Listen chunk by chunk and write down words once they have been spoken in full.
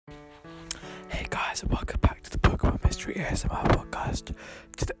guys, and welcome back to the Pokemon Mystery ASMR podcast.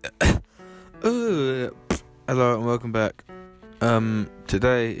 Hello and welcome back.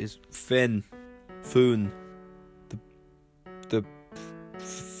 Today is Foon, the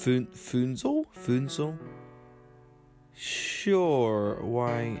Foonzel? Sure,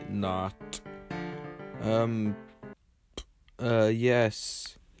 why not?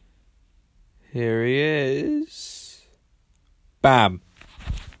 Yes. Here he is. Bam.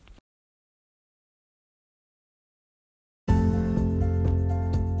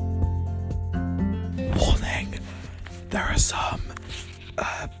 Warning, there are some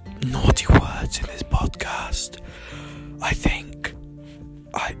naughty words in this podcast. I think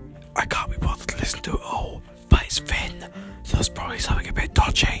I can't be bothered to listen to it all, but it's Finn, so there's probably something a bit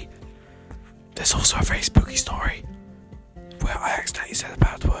dodgy. There's also a very spooky story where I accidentally said a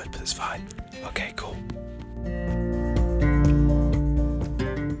bad word, but it's fine. Okay, cool.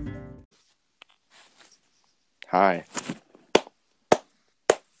 Hi.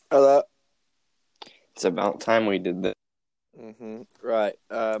 Hello. It's about time we did this. Right.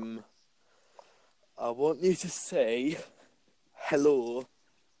 I want you to say, hello,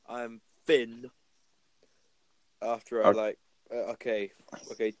 I'm Finn. After I okay,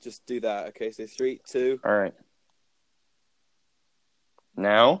 just do that. Okay, so 3, 2. All right.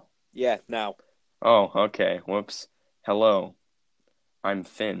 Now? Yeah, now. Oh, okay. Whoops. Hello. I'm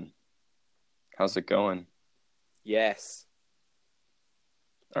Finn. How's it going? Yes.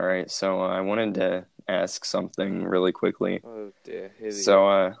 All right. So I wanted to ask something really quickly. Oh dear. Here we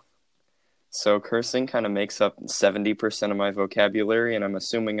go. So cursing kind of makes up 70% of my vocabulary, and I'm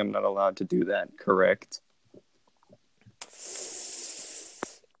assuming I'm not allowed to do that, correct?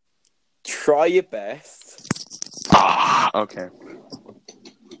 Try your best, Okay.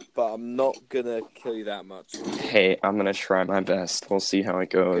 but I'm not gonna kill you that much. Hey, I'm gonna try my best. We'll see how it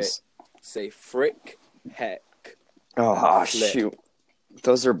goes. Say frick, heck. Oh, Flip. shoot.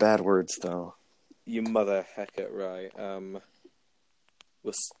 Those are bad words, though. You mother hecker, right.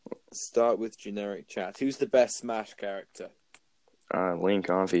 We'll start with generic chat. Who's the best Smash character? Link,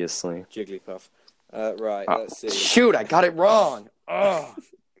 obviously. Jigglypuff. Right, let's see. Shoot, I got it wrong. Oh,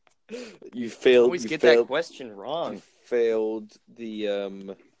 You failed. always get that question wrong. You failed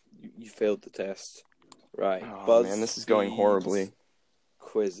the You failed the test. Right. Oh man, this is going horribly.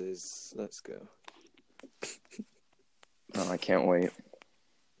 Quizzes. Let's go. Oh, I can't wait.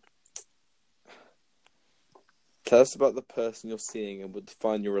 Tell us about the person you're seeing and would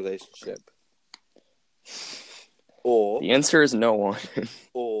define your relationship. Or The answer is no one.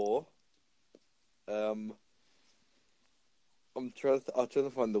 I'm trying to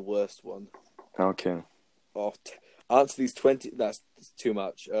find the worst one. Okay. Answer these 20. That's too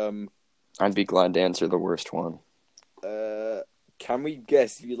much. I'd be glad to answer the worst one. Can we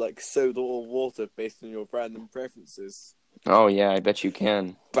guess if you like soda or water based on your random preferences? Oh yeah, I bet you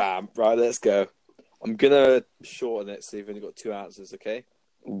can. Bam! Right, let's go. I'm gonna shorten it so you've only got 2 answers, okay?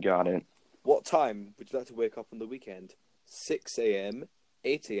 Got it. What time would you like to wake up on the weekend? 6 a.m.,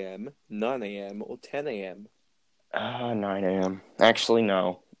 8 a.m., 9 a.m., or 10 a.m.? 9 a.m. Actually,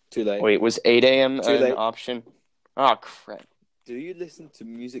 no. Too late. Wait, was 8 a.m. Too an late. option? Oh, crap. Do you listen to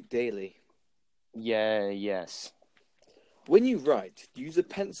music daily? Yeah, yes. When you write, do you use a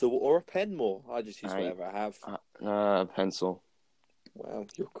pencil or a pen more? I just use whatever I have. Pencil. Wow,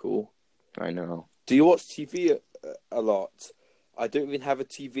 you're cool. I know. Do you watch TV a lot? I don't even have a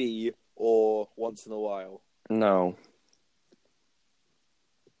TV or once in a while. No.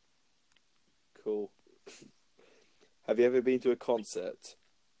 Cool. Have you ever been to a concert?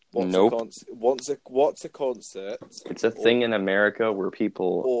 Nope. What's a concert? It's a thing in America where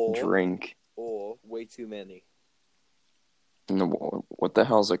people drink. Or way too many. No, what the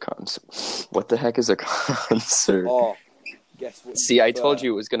hell's a concert? What the heck is a concert? Oh, guess what? See, I told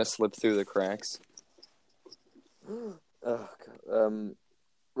you it was gonna slip through the cracks. Oh, God.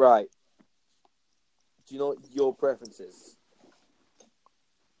 Right. Do you know what your preference is?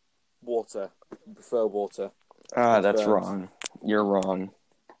 Water. You prefer water. That's wrong. You're wrong.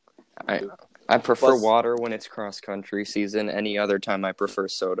 I prefer water when it's cross-country season. Any other time, I prefer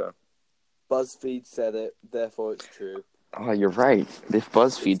soda. BuzzFeed said it, therefore it's true. Oh, you're right. If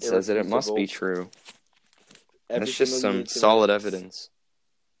BuzzFeed says it, it must be true. It's just some solid evidence.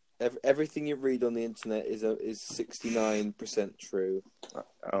 Everything you read on the internet is 69% true.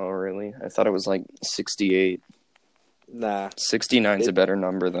 Oh, really? I thought it was like 68. Nah. 69's a better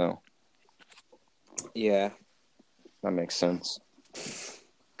number, though. Yeah. That makes sense.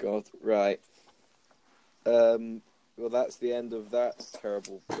 God, right. Well, that's the end of that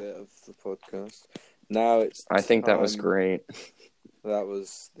terrible bit of the podcast. Now it's I think that was great.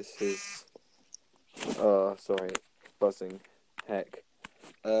 This is Oh, sorry. Buzzing. Heck.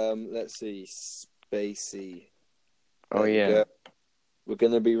 Let's see. Spacey. Oh, There we yeah. go. We're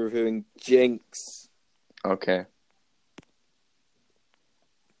going to be reviewing Jinx. Okay.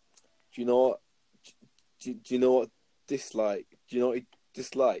 Do you know what? Do you know what dislike? Do you know what he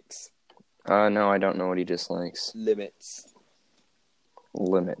dislikes? No, I don't know what he dislikes. Limits.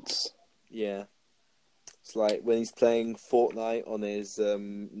 Limits. Yeah. It's like when he's playing Fortnite on his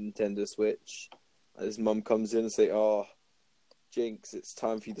Nintendo Switch, and his mum comes in and say, "Oh, Jinx, it's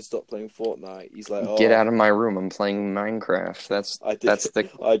time for you to stop playing Fortnite." He's like, "Oh, Get out of my room. I'm playing Minecraft. That's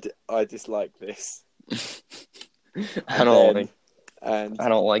the. I dislike this." I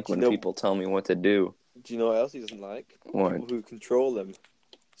don't like do you when know, people tell me what to do. Do you know what else he doesn't like? What? People who control him.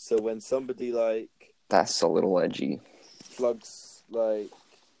 So when somebody That's a little edgy. plugs a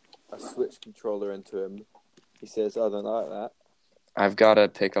Switch controller into him, he says, "I don't like that." I've got a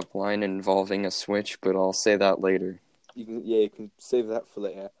pickup line involving a Switch, but I'll say that later. You can save that for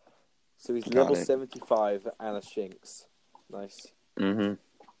later. So he's Got level it. 75 and a Shinx. Nice. Mm-hmm.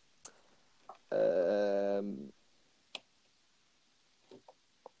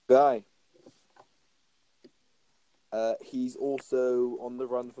 Guy. He's also on the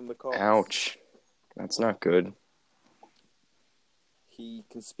run from the cops. Ouch. That's not good. He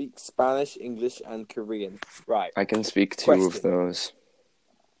can speak Spanish, English, and Korean. Right. I can speak two of Question. those.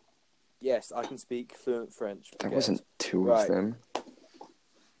 Yes, I can speak fluent French. That wasn't two Right. of them.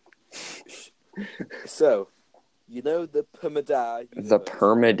 So, you know the Permadad universe? The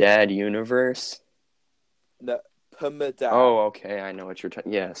Permadad universe? No, Permadad. Oh, okay. I know what you're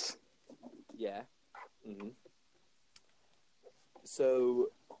talking. Yes. Yeah. Mm-hmm.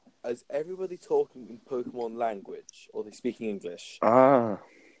 So, is everybody talking in Pokemon language, or are they speaking English, Ah.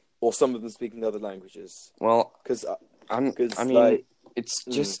 or some of them speaking other languages? Well, Because it's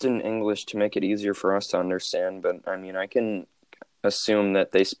just in English to make it easier for us to understand, but I mean, I can assume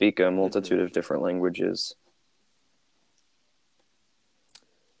that they speak a multitude of different languages.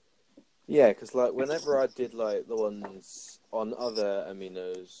 Yeah, because whenever I did the ones on other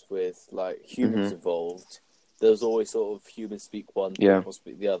aminos with humans involved, there was always sort of humans speak one, Pokemon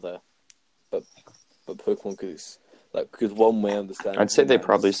speak the other, but Pokemon could one way understand. I'd say they humans.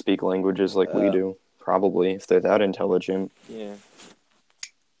 probably speak languages like we do. Probably, if they're that intelligent. Yeah.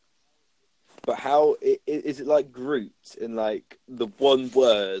 But how is it like Groot in the one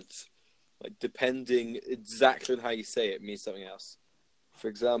word, depending exactly on how you say it means something else? For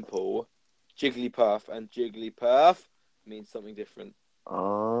example, Jigglypuff and Jigglypuff means something different. I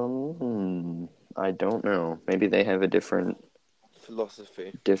don't know. Maybe they have a different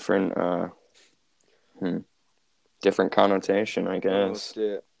philosophy. Different connotation, I guess. Oh,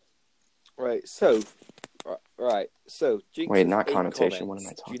 dear. Right, so Jinx. Wait, not Comments. connotation. What am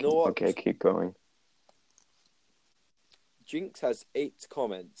I talking? Do you know what? Okay, keep going. Jinx has 8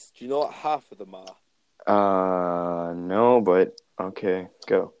 comments. Do you know what half of them are? No, but okay,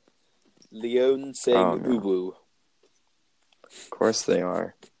 go. Leon saying uwu. Of course they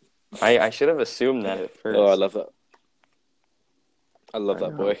are. I should have assumed that at first. Oh, I love that. I love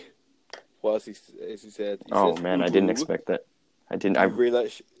that boy. What else he said? He says, man, I didn't expect that. I didn't.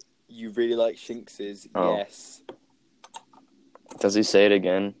 You really like Shinx's? Oh. Yes. Does he say it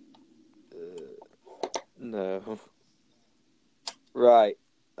again? No. Right.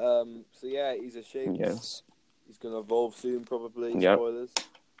 So yeah, he's a Shinx. Yes. He's gonna evolve soon, probably. Yep. Spoilers.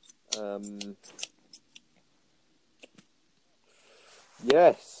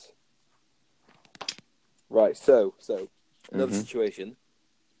 Yes. Right. So another situation.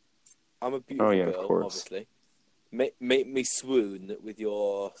 I'm a beautiful girl, of course. obviously. Make me swoon with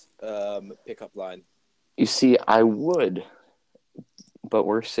your pickup line. You see, I would, but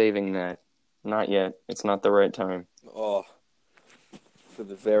we're saving that. Not yet. It's not the right time. Oh, for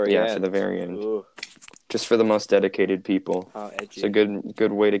the very end. Yeah, for the very end. Ooh. Just for the most dedicated people. How edgy. It's a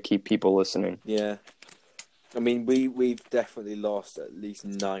good way to keep people listening. Yeah. I mean, we've definitely lost at least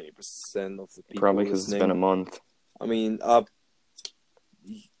 90% of the people Probably because it's been a month. I mean,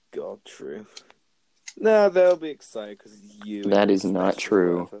 God, true. No, they'll be excited because you. That is not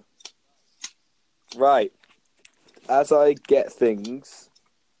true. Right. As I get things,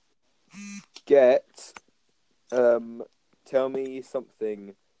 tell me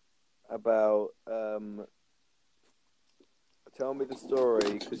something about, tell me the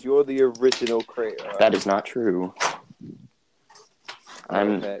story, because you're the original creator. Right? That is not true.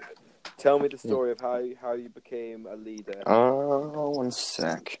 Tell me the story of how you became a leader. One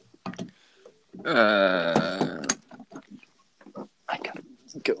sec. I gotta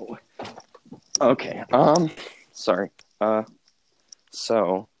go. Okay. Sorry.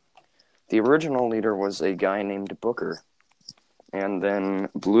 So The original leader was a guy named Booker. And then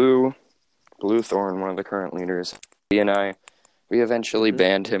Blue Thorn, one of the current leaders, he and I, we eventually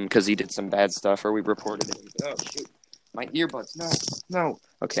banned him because he did some bad stuff, or we reported him. Oh, shoot. My earbuds. No.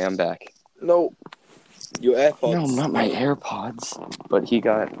 Okay, I'm back. No. Your AirPods. No, not my AirPods. But he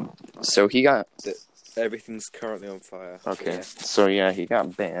got... Everything's currently on fire. Okay, so yeah, he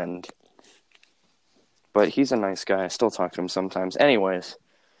got banned. But he's a nice guy. I still talk to him sometimes. Anyways,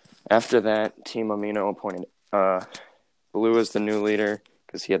 after that, Team Amino appointed Blue as the new leader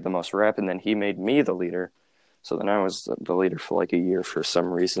because he had the most rep, and then he made me the leader. So then I was the leader for like a year for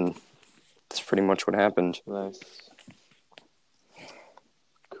some reason. That's pretty much what happened. Nice.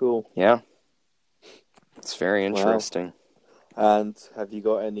 Cool. Yeah. It's very interesting. Wow. And have you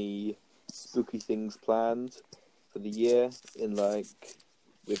got any spooky things planned for the year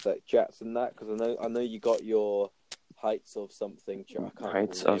with chats and that? Because I know you got your Heights of something.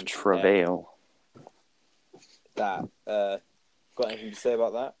 Heights of Travail. That got anything to say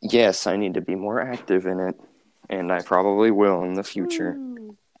about that? Yes, I need to be more active in it, and I probably will in the future.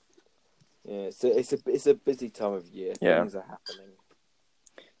 Yeah, it's a busy time of year. Yeah. Things are happening.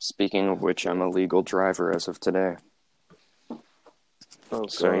 Speaking of which, I'm a legal driver as of today. Oh,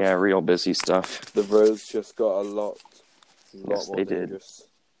 so yeah, real busy stuff. The roads just got a lot Yes, more they dangerous.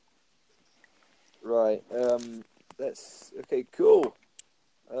 Right. Okay, cool.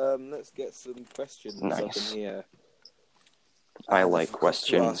 Let's get some questions up in here. I like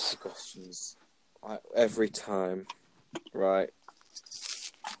questions. Every time. Right.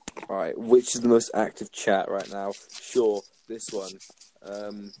 Which is the most active chat right now? Sure, this one.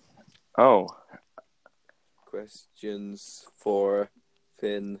 Questions for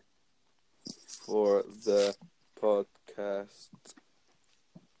Finn for the podcast.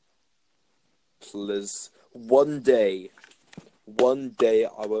 Please. One day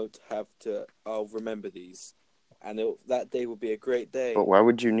I won't have to. I'll remember these, and that day will be a great day. But why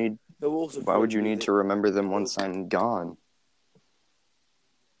would you need? Why would you need to remember them once I'm gone?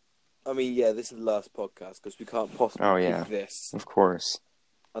 I mean, yeah, this is the last podcast because we can't possibly do this. Of course.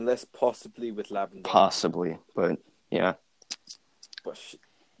 Unless possibly with Lavender. Possibly, but yeah. But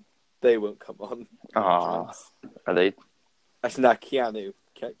they won't come on. Are they? Actually, not Keanu.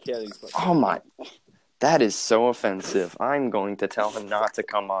 Keanu's not. Oh my. That is so offensive. I'm going to tell him not to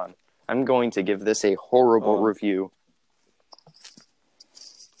come on. I'm going to give this a horrible review.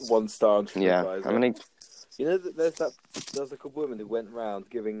 1 star on TripAdvisor. Yeah, I'm gonna. You know, there's a couple women who went around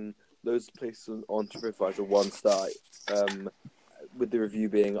giving loads of places on TripAdvisor 1 star, with the review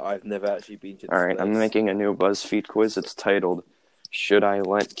being, "I've never actually been to this All right, place." I'm making a new BuzzFeed quiz. It's titled, "Should I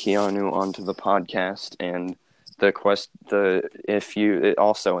let Keanu onto the podcast?" And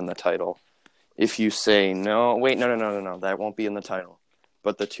also in the title, if you say no, wait, no, that won't be in the title.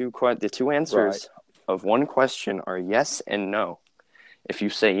 But the two answers of one question are yes and no. If you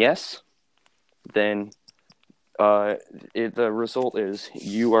say yes, then the result is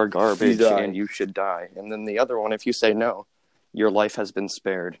you are garbage and you should die. And then the other one, if you say no, your life has been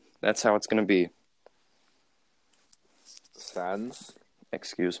spared. That's how it's going to be. Sans.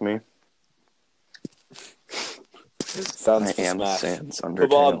 Excuse me. Sans. I am Smash. Sans Undertale.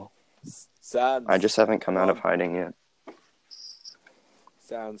 Come on. Sans. I just haven't come out of hiding yet.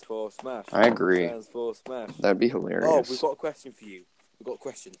 Sans for Smash. I agree. Sans for Smash. That'd be hilarious. Oh, we've got a question for you. We've got a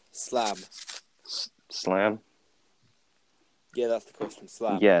question. Slam. Slam? Yeah, that's the question.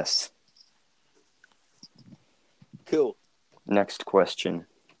 Slam. Yes. Cool. Next question.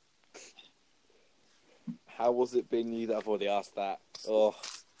 How was it being you that I've already asked that? Oh,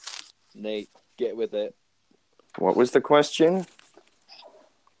 Nate, get with it. What was the question?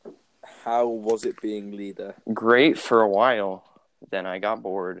 How was it being leader? Great for a while. Then I got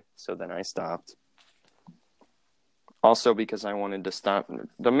bored, so then I stopped. Also because I wanted to stop.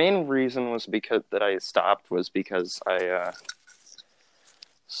 The main reason was because I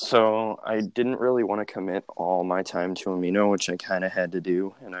I didn't really want to commit all my time to Amino, which I kind of had to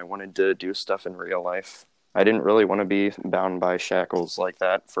do, and I wanted to do stuff in real life. I didn't really want to be bound by shackles like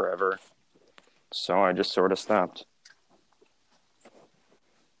that forever. So I just sort of stopped.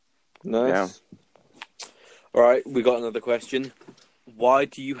 Nice. Yeah. All right, we got another question. Why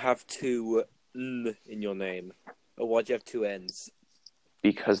do you have 2 N in your name? Or why do you have 2 N's?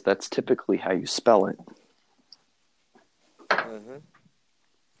 Because that's typically how you spell it. Uh-huh.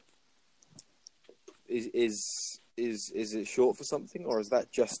 Is it short for something, or is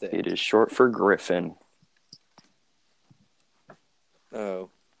that just it? It is short for Griffin. Oh.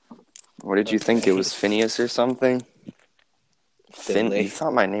 What did you think? It was Phineas or something? Finley. You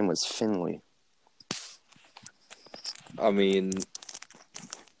thought my name was Finley. I mean,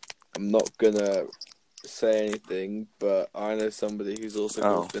 I'm not gonna say anything, but I know somebody who's also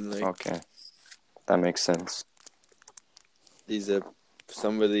called Finley. Okay. That makes sense. These are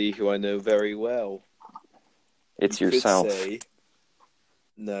somebody who I know very well. It's you yourself.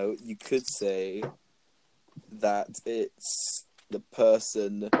 You could say that it's the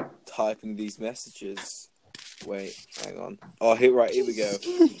person typing these messages. Wait, hang on. Oh, here we go.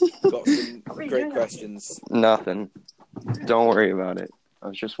 Got some great questions. Nothing. Don't worry about it. I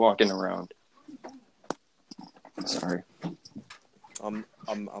was just walking around. Sorry. I'm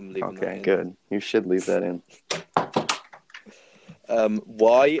leaving that in. Okay, good. You should leave that in.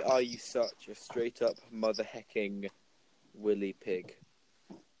 Why are you such a straight-up mother-hecking willy pig?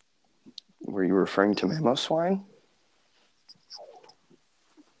 Were you referring to Mamo Swine?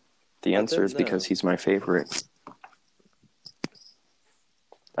 The answer is because he's my favorite.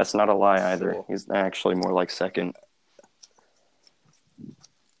 That's not a lie either. Sure. He's actually more like second.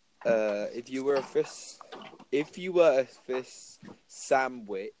 If you were a fish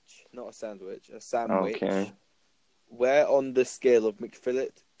sandwich, not a sandwich, a sandwich. Okay. Where on the scale of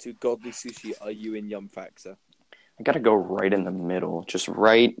McFillet to Godly Sushi are you in Yum Factor? I gotta go right in the middle. Just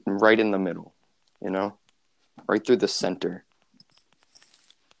right in the middle. You know? Right through the center.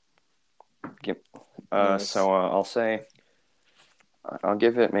 Nice. So I'll say... I'll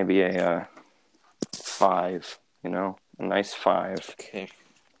give it maybe a 5, you know? A nice 5. Okay.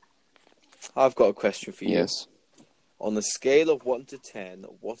 I've got a question for you. Yes. On the scale of 1 to 10,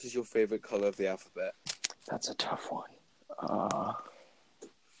 what is your favorite color of the alphabet? That's a tough one.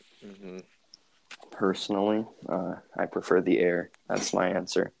 Personally, I prefer the air. That's my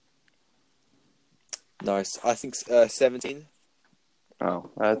answer. Nice. I think 17.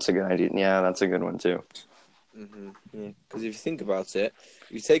 Oh, that's a good idea. Yeah, that's a good one too. Yeah. Because if you think about it,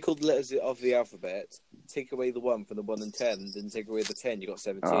 if you take all the letters of the alphabet, take away the 1 from the 1 and 10, then take away the 10, you got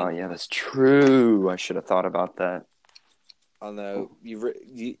 17. Oh, yeah, that's true. I should have thought about that. I know.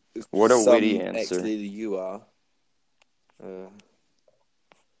 What a witty answer. Actually, you are.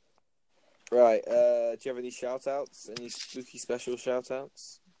 Right. Do you have any shout-outs? Any spooky special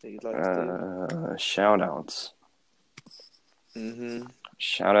shout-outs that you'd like to do? Shout-outs.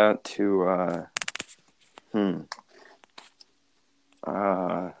 Shout-out to...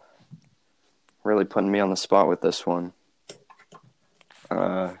 Really putting me on the spot with this one.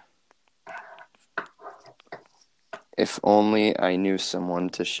 If only I knew someone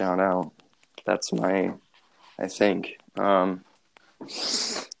to shout out. That's I think. I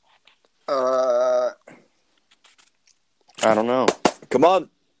don't know. Come on.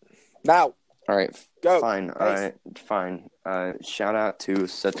 Now. All right. Go. Fine. Fine. Shout out to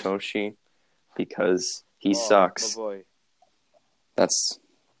Satoshi because he sucks. My boy.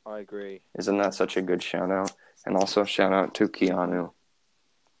 I agree. Isn't that such a good shout out? And also shout out to Keanu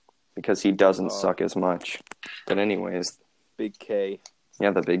because he doesn't suck as much. But anyways, Big K. Yeah,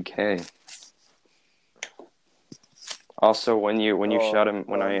 the big K. Also, when you shout him,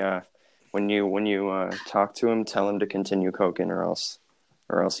 when you talk to him, tell him to continue coking, or else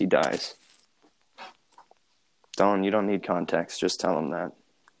he dies. You don't need context. Just tell him that.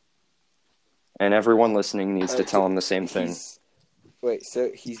 And everyone listening needs to tell him the same thing. Wait, so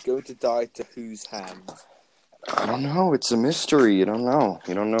he's going to die to whose hand? I don't know. It's a mystery. You don't know.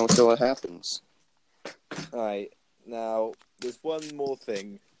 You don't know until it happens. Alright, now, there's one more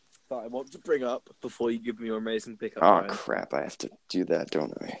thing that I want to bring up before you give me your amazing pickup. Oh, crap. I have to do that,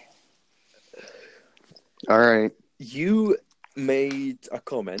 don't I? Alright. You made a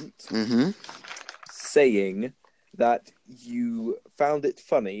comment saying that you found it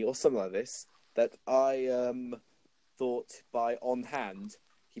funny, or something like this, that I thought by on hand,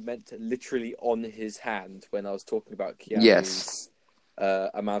 he meant literally on his hand when I was talking about Keanu's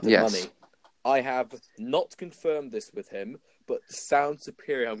amount of money. I have not confirmed this with him, but to sound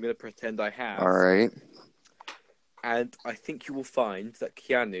superior, I'm going to pretend I have. All right. And I think you will find that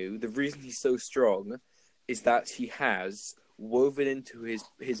Keanu, the reason he's so strong is that he has woven into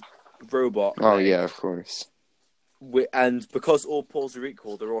his robot. Oh, yeah, of course. And because all paws are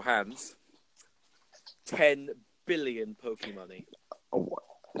equal, they're all hands, 10 billion Pokemoney.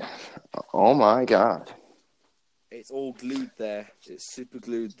 Oh my god. It's all glued there. It's super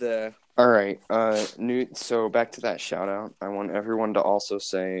glued there. All right. So back to that shout out. I want everyone to also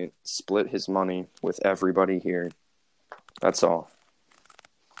say split his money with everybody here. That's all.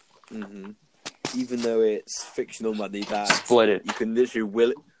 Even though it's fictional money that split it. You can literally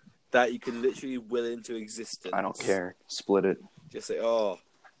will into existence. I don't care. Split it. Just say,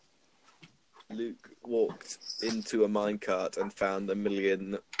 Luke walked into a minecart and found 1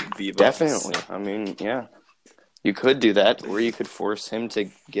 million V-Bucks. Definitely. I mean, yeah. You could do that, or you could force him to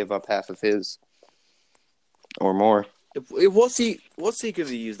give up half of his, or more. What's he going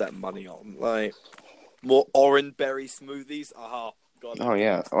to use that money on? Like more orange berry smoothies? Aha, got it. Oh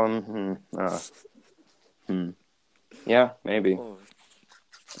yeah. Yeah, maybe. Oh,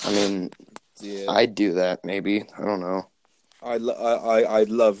 I mean, yeah. I'd do that. Maybe. I don't know. I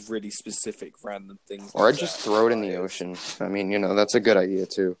love really specific random things. Or like I'd just that. throw it in the ocean. I mean, that's a good idea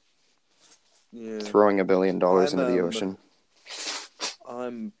too. Yeah. Throwing $1 billion into the ocean.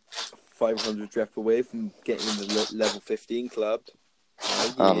 I'm 500 rep away from getting in the level 15 club.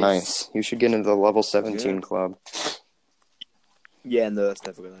 Oh, nice. You should get into the level 17 club. Yeah, no, that's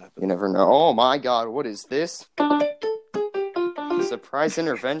never going to happen. You never know. Oh my god, what is this? Surprise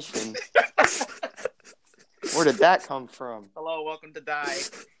intervention. Where did that come from? Hello, welcome to Die.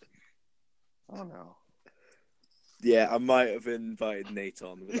 Oh no. Yeah, I might have invited Nate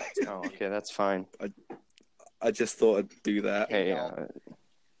on. Oh, okay, that's fine. I just thought I'd do that. Hey,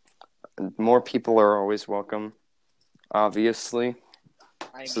 more people are always welcome. Obviously,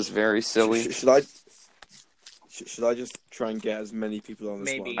 this is very silly. Should I just try and get as many people on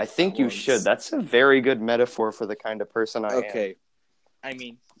this one? I think you should. That's a very good metaphor for the kind of person I am.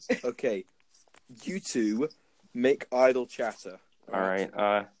 Okay. You two make idle chatter. All right.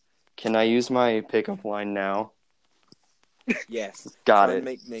 Can I use my pickup line now? Yes. Got Try it. And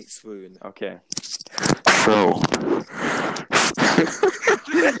make Nate swoon. Okay. So.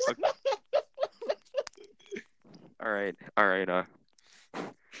 All right.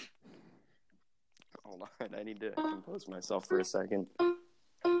 Hold on. I need to compose myself for a second.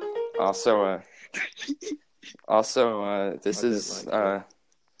 Also, this is.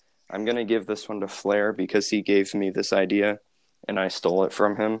 I'm gonna give this one to Flair because he gave me this idea, and I stole it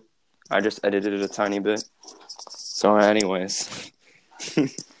from him. I just edited it a tiny bit. So, anyways.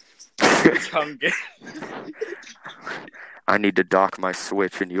 I need to dock my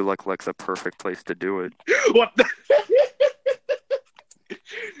Switch, and you look like the perfect place to do it. What the?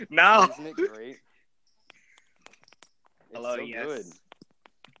 No. Isn't it great? Hello, so yes. Good.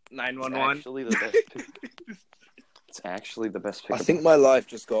 911. It's actually the best pickup. I think my life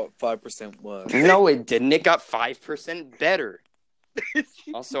just got 5% worse. No, it didn't. It got 5% better.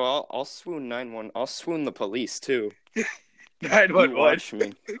 Also, I'll swoon 911. I'll swoon the police too. 911. Watch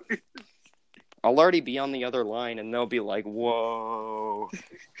me. I'll already be on the other line, and they'll be like, "Whoa."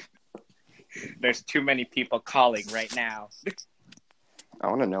 There's too many people calling right now. I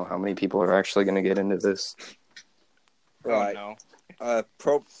want to know how many people are actually going to get into this. Right. Oh, no.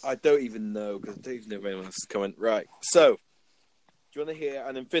 I don't even know because I don't even know if anyone else is coming. Right. So, do you want to hear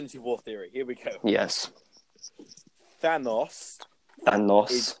an Infinity War theory? Here we go. Yes. Thanos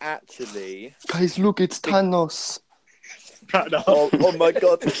is actually. Guys, look, it's Thanos. Oh my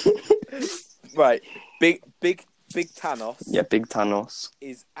god. Right. Big Thanos. Yeah, big Thanos.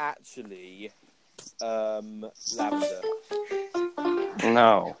 Is actually lavender.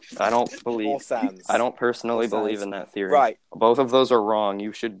 No, I don't believe. Or Sans. I don't personally believe in that theory. Right. Both of those are wrong.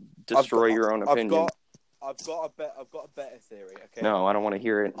 You should destroy your own opinion. I've got a better theory. Okay. No, I don't want to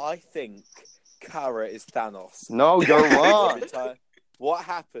hear it. I think Kara is Thanos. No, you're wrong. What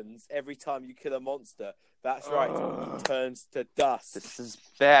happens every time you kill a monster? That's right. He turns to dust. This is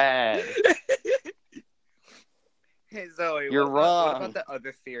bad. Hey, Zoe. You're wrong. What about the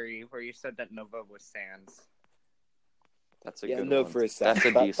other theory where you said that Nova was Sans? That's a good one. Nova is Sans. That's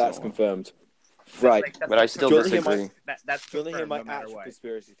a decent That's one. confirmed. Right. Like, But I still Do you wanna hear disagree. That's Do you want to hear my no matter actual what.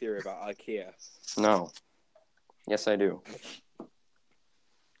 conspiracy theory about IKEA? No. Yes, I do.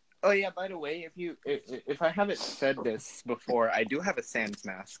 Oh yeah. By the way, if I haven't said this before, I do have a Sans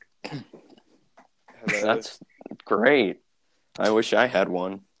mask. Hello? That's great. I wish I had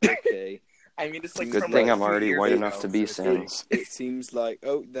one. Okay. I mean, it's like Good from thing like I'm 2 already years white ago, enough to be so Sans. It seems like,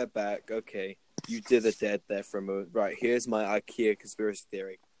 they're back. Okay. You did a dead there for a moment. Right, here's my IKEA conspiracy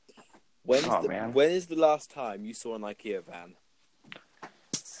theory. When is the last time you saw an IKEA van?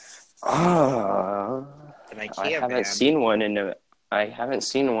 An IKEA I haven't van. seen one I haven't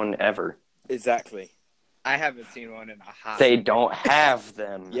seen one ever. Exactly. I haven't seen one in a hot. They don't have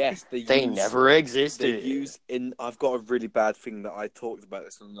them. Yes, They never existed. I've got a really bad thing that I talked about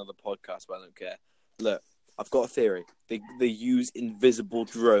this on another podcast, but I don't care. Look, I've got a theory. They use invisible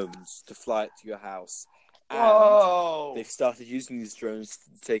drones to fly it to your house. And Whoa! they've started using these drones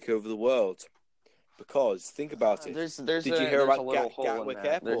to take over the world. Because, think about it. Did you hear about Gatwick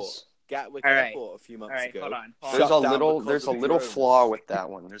Airport? Gatwick Airport a few months ago. Hold on. There's a little flaw with that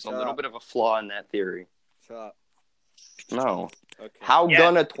one. There's a little bit of a flaw in that theory. Shut up. No. Okay. How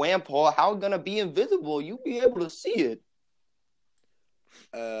gonna be invisible? You be able to see it.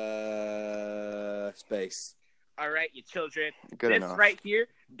 Space. All right, you children. Good this enough. right here,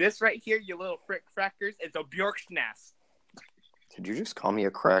 you little frick frackers, is a Bjork's. Did you just call me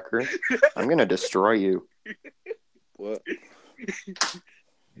a cracker? I'm gonna destroy you. What?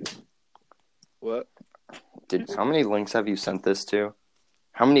 What? How many links have you sent this to?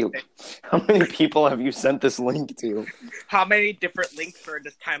 How many people have you sent this link to? How many different links are in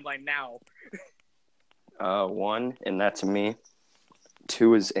this timeline now? 1, and that's me.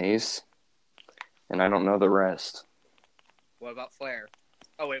 2 is Ace, and I don't know the rest. What about Flair?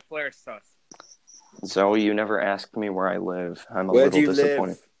 Oh wait, Flair's sus. Zoe, you never asked me where I live. I'm a Where do little you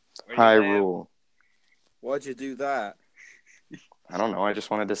disappointed. live? Hyrule. Why'd you do that? I don't know. I just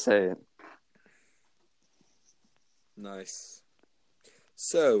wanted to say it. Nice.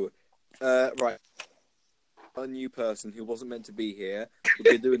 So, right. A new person who wasn't meant to be here. We're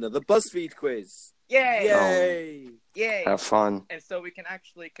going to do another BuzzFeed quiz. Yay! Yay! Yay! Have fun. And so we can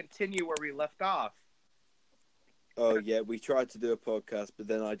actually continue where we left off. Oh, yeah, we tried to do a podcast, but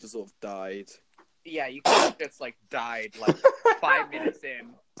then I just sort of died. Yeah, you could have just, died, 5 minutes in.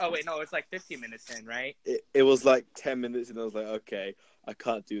 Oh, wait, no, it's 15 minutes in, right? It was 10 minutes, and I was like, okay, I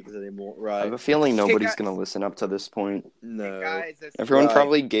can't do this anymore, I right? have a feeling nobody's going to listen up to this point. No. Hey, guys, it's... Everyone Right.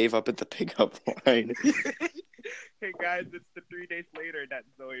 probably gave up at the pickup line. Hey, guys, it's the 3 days later that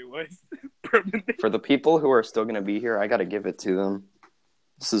Zoe was permanent. For the people who are still going to be here, I got to give it to them.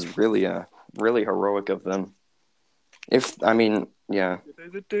 This is really heroic of them. Yeah.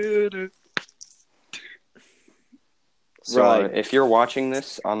 So Right. if you're watching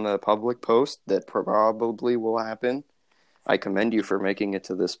this on the public post, that probably will happen. I commend you for making it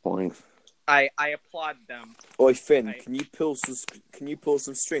to this point. I applaud them. Oi, Finn, can you pull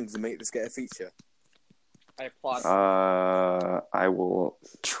some strings and make this get a feature? I applaud them. I will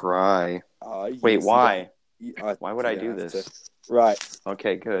try. Yes, Wait, why? Why would I you do have this? to. Right,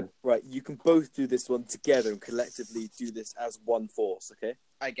 Okay, good. right. You can both do this one together and collectively do this as one force, okay?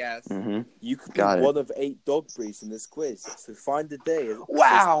 I guess. Mm-hmm. You could be Got it. one of 8 dog breeds in this quiz. So find a day.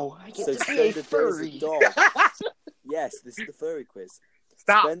 Wow! I So spend a day as a dog. Yes, this is the furry quiz.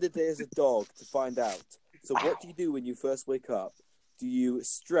 Stop. Spend a day as a dog to find out. So what do you do when you first wake up? Do you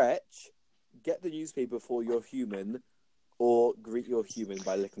stretch, get the newspaper for your human, or greet your human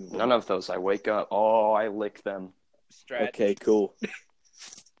by licking them? None of those. I wake up. Oh, I lick them. Stretch. Okay, cool.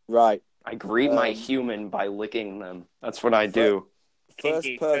 Right. I greet my human by licking them. That's what I do. First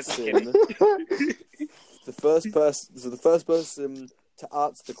Kinky. person. the first person to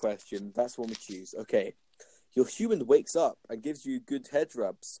answer the question, that's what we choose. Okay. Your human wakes up and gives you good head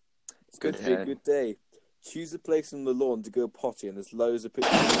rubs. It's going to be a good day. Choose a place on the lawn to go potty, and there's loads of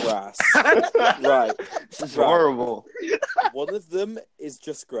pictures of grass. Right. This is horrible. One of them is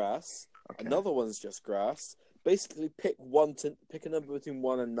just grass. Okay. Another one's just grass. Basically, pick a number between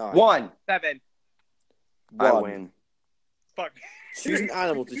 1 and 9. 1. 7. I 1. win. Fuck. Choose an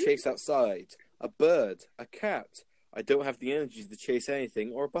animal to chase outside. A bird, a cat. I don't have the energy to chase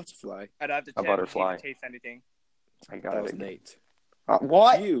anything, or a butterfly. I'd have to A butterfly. taste anything. I got That was it. Nate.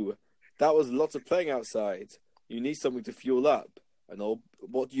 What? You. That was lots of playing outside. You need something to fuel up.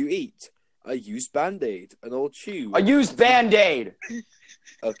 What do you eat? I use Band-Aid. An old chew. I used Band-Aid.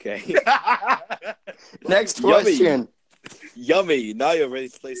 Okay. Next Yummy. question. Yummy. Now you're ready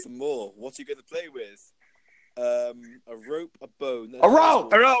to play some more. What are you going to play with? A rope, a bone. A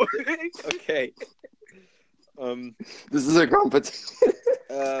rope! A rope! Okay. This is a competition.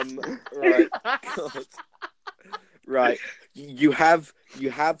 Right. God. Right. You have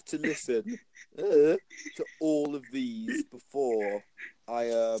to listen to all of these before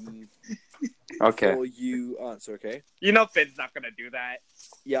before you answer, okay? You know Finn's not gonna do that.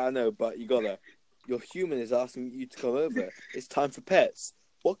 Yeah, I know, but you gotta. Your human is asking you to come over. It's time for pets.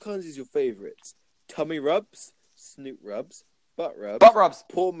 What kinds is your favourite? Tummy rubs, snoot rubs, butt rubs,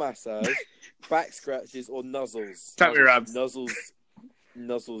 paw massage, back scratches, or nuzzles? Tummy rubs.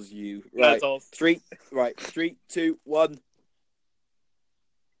 Nuzzles you. Right. Nuzzles. 3, 2, 1.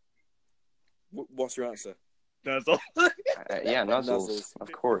 What's your answer? Nuzzle. Yeah, nuzzles. Nuzzles.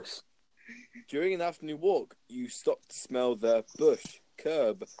 Of course. During an afternoon walk, you stop to smell the bush,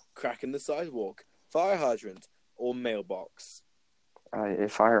 curb, crack in the sidewalk, fire hydrant, or mailbox. A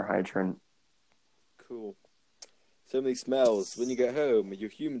fire hydrant. Cool. So many smells. When you get home, your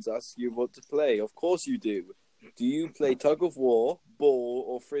humans ask you what to play. Of course you do. Do you play tug of war, ball,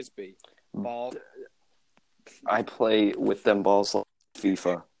 or frisbee? Ball. I play with them balls like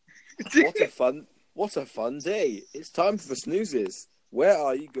FIFA. What a fun day. It's time for snoozes. Where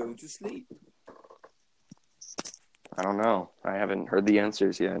are you going to sleep? I don't know. I haven't heard the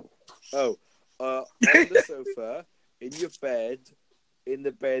answers yet. Oh, on the sofa, in your bed, in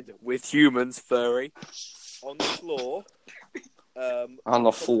the bed with humans, furry, on the floor. On the top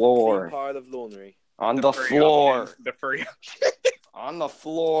of floor. clean pile of laundry. On the floor. Option. The furry option. On the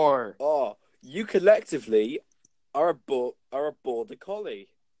floor. Oh, you collectively are a border collie.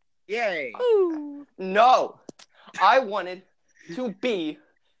 Yay! No, I wanted to be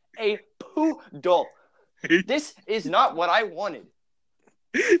a poodle. This is not what I wanted.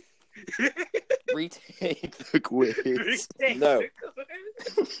 Retake the quiz. No.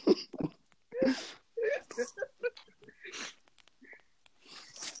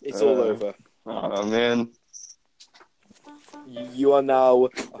 It's all over. Oh man. You are now a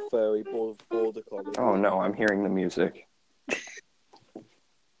furry border collie. Oh no, I'm hearing the music.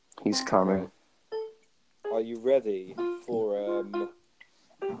 He's coming. Are you ready for Oh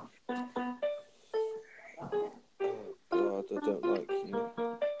God, I don't like you.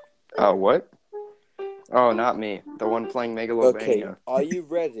 Oh, what? Oh, not me. The one playing Megalovania. Okay, are you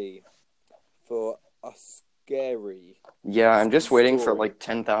ready for a scary? Yeah, I'm just waiting for story? like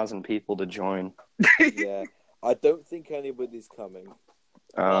 10,000 people to join. Yeah, I don't think anybody's coming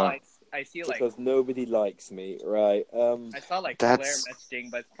Well, I see like because nobody likes me, right? I saw like That's- Claire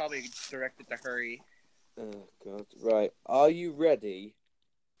messaging, but it's probably directed to Hurry. Oh God, right? Are you ready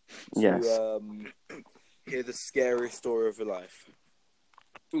to Yes. hear the scariest story of your life?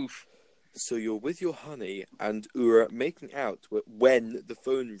 Oof. So you're with your honey and you're making out when the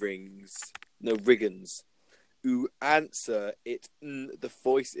phone rings. No, riggins. You answer it. The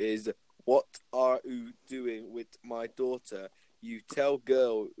voice is, "What are you doing with my daughter?" You tell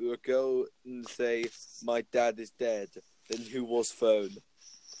your girl and say, "My dad is dead." Then who was phone?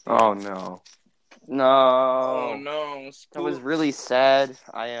 Oh no. No. Oh no! That was Spook. really sad.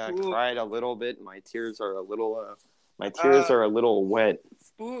 I Spook. cried a little bit. My tears are a little wet.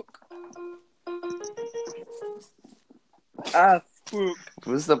 Spook. Ah, spook.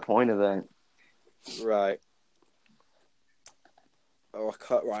 What was the point of that? Right. Oh, I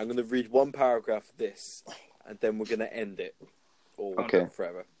can't. Right, I'm going to read one paragraph of this, and then we're going to end it. Or Okay.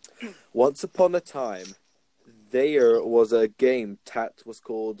 forever. Once upon a time, there was a game that was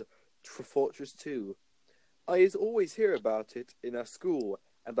called Fortress 2. I always hear about it in our school,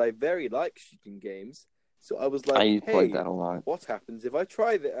 and I very like shooting games. So I was like, I hey, played that a lot. what happens if I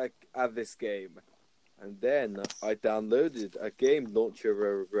try this game? And then I downloaded a game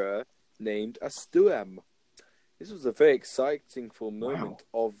launcher named Astuem. This was a very exciting moment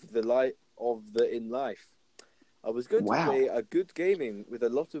of in life. I was going to play a good gaming with a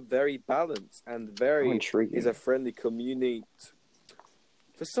lot of very balance and very intriguing. is a friendly community.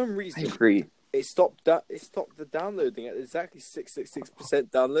 For some I reason, agree. it stopped the downloading at exactly 666%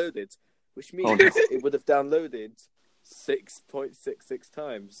 downloaded, which means it would have downloaded 6.66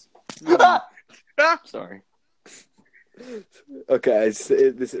 times. Sorry. Okay, this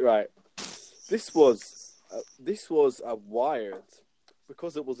is right. This was a wired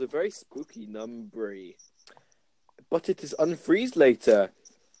because it was a very spooky numbery, but it is unfreeze later,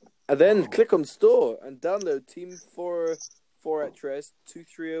 and then click on store and download Team 4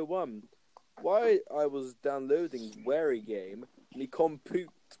 2301. While I was downloading Wary Game, the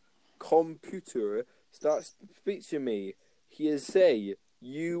computer starts speaking to me. He is say,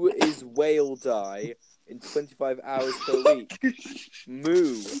 "You is whale die in 25 hours per week."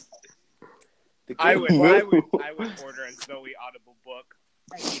 Moo. I would order a Zoe Audible book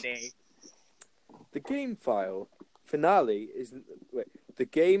any day. The game file finale is the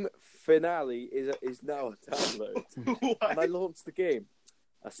game finale is now a download. And I launched the game.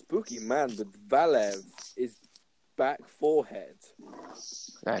 A spooky man with Valev is back forehead.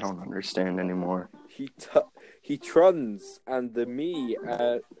 I don't understand anymore. He truns and the me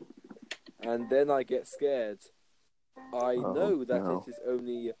and then I get scared. I know that it is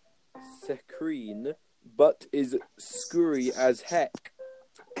only Sekreen, but is scurry as heck.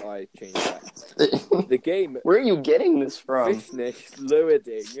 I changed that. The game. Where are you getting this from? Fishnish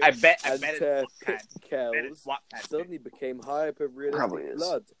loading. I bet and it's Kells Wattpad. suddenly became hyper Probably realistic is.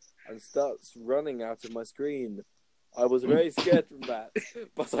 blood and starts running out of my screen. I was very scared from that,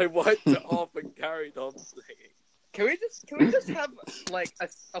 but I wiped it off and carried on playing. Can we just have like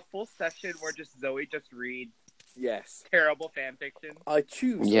a full session where just Zoe just reads Yes. terrible fan fiction? I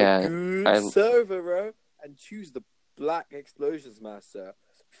choose Yeah, a good server and choose the Black Explosions Master.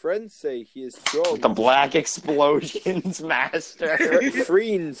 Friends say he is strong. The Black Explosions Master.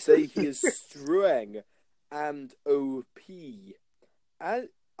 Friends say he is strong and OP. And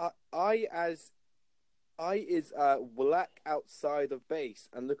I is black outside of base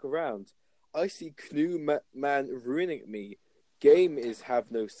and look around. I see Cnu man ruining me. Game is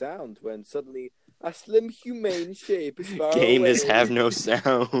have no sound when suddenly A slim, humane shape is far Gamers away. have no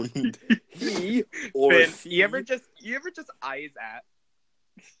sound. He or Finn, she. you ever just eyes at?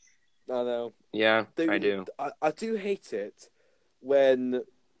 I know. Yeah, I do. I do hate it when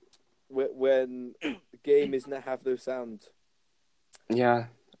gamers not have no sound. Yeah.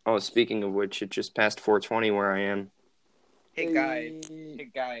 Oh, speaking of which, it just passed 420 where I am. Hey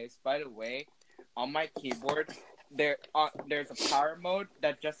guys. By the way, on my keyboard, there's a power mode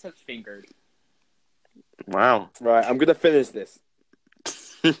that just says fingered. Wow. Right, I'm gonna finish this.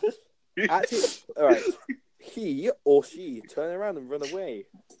 All right. He or she turn around and run away.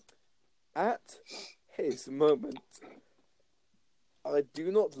 At his moment, I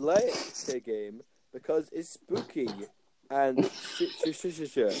do not like the game because it's spooky and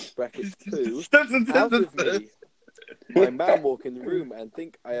brackets poo out of me. My man walk in the room and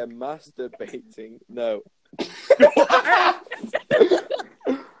think I am masturbating. No.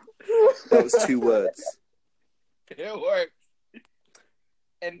 That was 2 words. It works.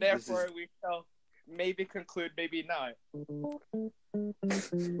 And therefore we shall maybe conclude, maybe not.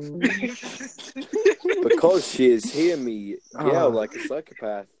 Because she is hear me yell like a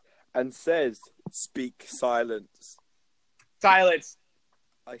psychopath and says, "Speak silence." Silence.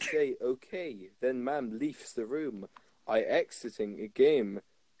 I say, "Okay." Then ma'am leaves the room. I exiting the game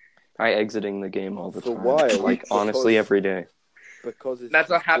the game all the for a time. while. Like, honestly, every day. Because it's That's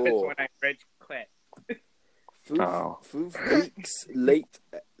what happens gore. when I rage quit. 5 weeks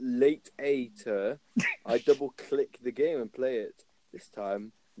later, I double click the game and play it. This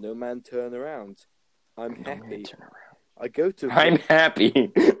time, no man turn around. I'm happy. I go to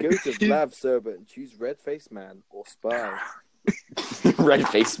Vlad server and choose Red Face Man or Spy. Red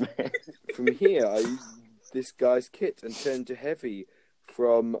Face Man. From here, I use this guy's kit and turn to Heavy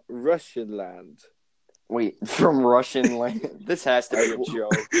from Russian land. Wait, from Russian land? This has to be a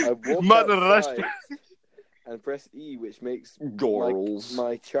joke. I walk Mother outside Russia. and press E, which makes Girls.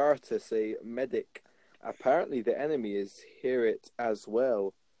 my charter say medic. Apparently, the enemy is hear it as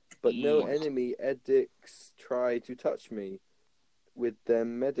well, but no enemy edicts try to touch me with their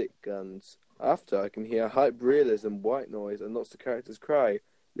medic guns. After, I can hear hype realism, white noise, and lots of characters cry.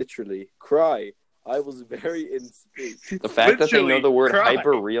 Literally, cry. I was very in speech. The fact that they know the word Cry.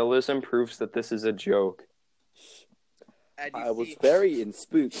 hyper-realism proves that this is a joke. I was very in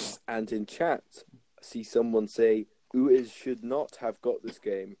spooks, and in chat, I see someone say, "Uiz should not have got this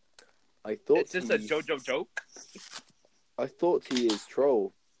game." I thought It's just a JoJo joke. I thought he is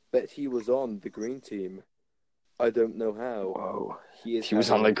troll. Bet he was on the green team. I don't know how. Whoa. He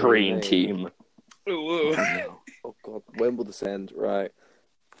was on the green team. Ooh. Oh god, when will this end? Right.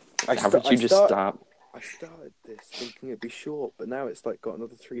 How would you just stop? I started this thinking it'd be short, but now it's like got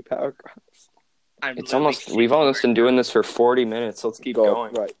another 3 paragraphs. We've almost been doing this for 40 minutes. Let's keep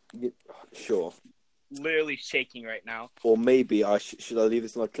going. Right. Sure. Literally shaking right now. Or maybe should I leave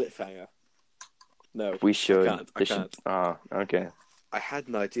this on a cliffhanger? No. We should. I can't. Okay. I had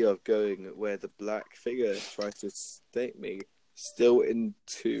an idea of going where the black figure tried to stake me. Still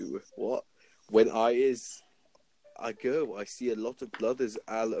into what? When I go, I see a lot of blood is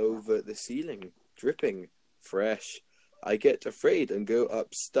all over the ceiling, dripping, fresh. I get afraid and go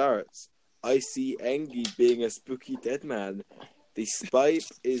upstairs. I see Engie being a spooky dead man. The spy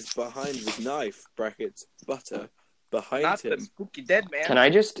is behind with knife, brackets, butter, behind Not him. the spooky dead man. Can I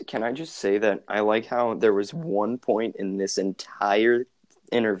just say that I like how there was one point in this entire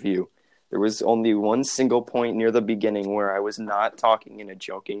interview. There was only one single point near the beginning where I was not talking in a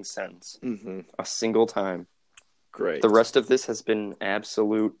joking sense. Mm-hmm. A single time. Great. The rest of this has been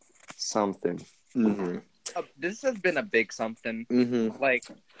absolute something. Mm-hmm. This has been a big something. Mm-hmm. Like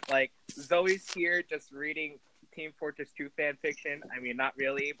Zoe's here just reading Team Fortress 2 fan fiction. I mean, not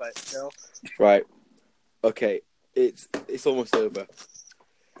really, but still. Right. Okay. It's almost over.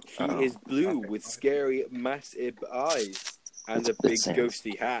 He is blue with scary, massive eyes and a big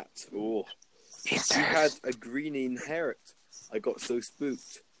ghosty hat. Oh. He had a green hair. I got so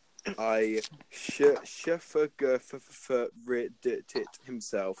spooked. I it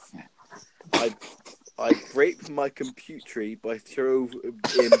himself. I break my computer by throwing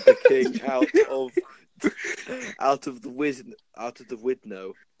the king out of the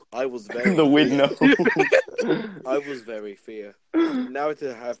window. I was very I was very fear. Now it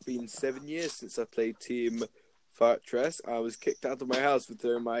have been 7 years since I played Team Fortress. I was kicked out of my house with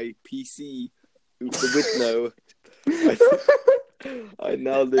my PC out the window. I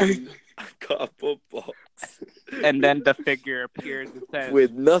now live in a cardboard box. And then the figure appears and says,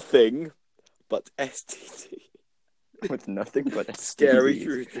 with nothing but STD. With nothing but Scary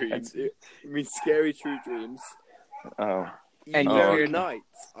True Dreams. I mean, Scary True Dreams. Oh. And Oh, Every okay. night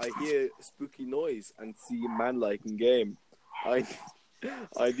I hear spooky noise and see a man like in game. I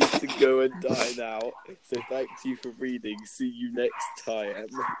need to go and die now. So thank you for reading. See you next time.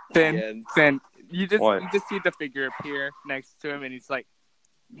 Finn, The end. Finn, you What? just see the figure appear next to him, and he's like,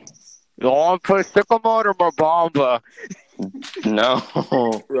 "You want to put sickle mode or Mabamba?" No.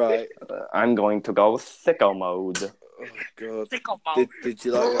 Right. I'm going to go sicko mode. Oh god. Sickle mode. Did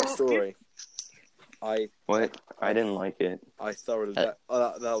you like that story? What? I didn't like it. I thoroughly that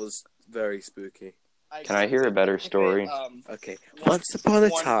was very spooky. Can I hear a better story? Okay. Once upon a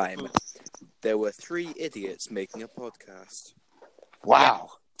time, there were 3 idiots making a podcast. Wow.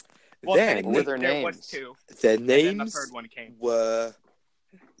 Well, Then what were their there was names? 2. their And then the names third one came. were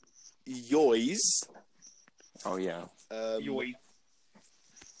Yois, Oh, yeah. Yoy.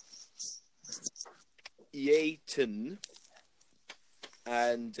 Yeaton,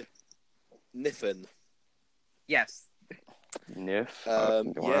 and Niffen. Yes. Niff? Yeah.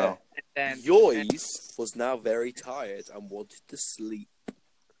 Wow. And then Yois was now very tired and wanted to sleep.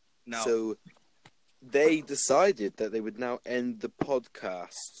 no. So they decided that they would now end the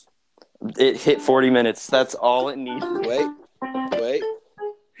podcast. It hit 40 minutes. That's all it needed. Wait.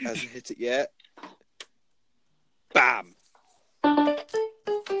 Hasn't hit it yet. Bam!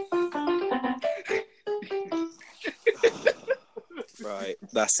 Right,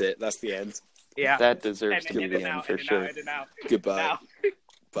 that's it. That's the end. Yeah. That deserves And to be the end for sure. Goodbye. Now.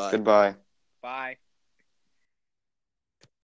 Bye. Goodbye. Bye.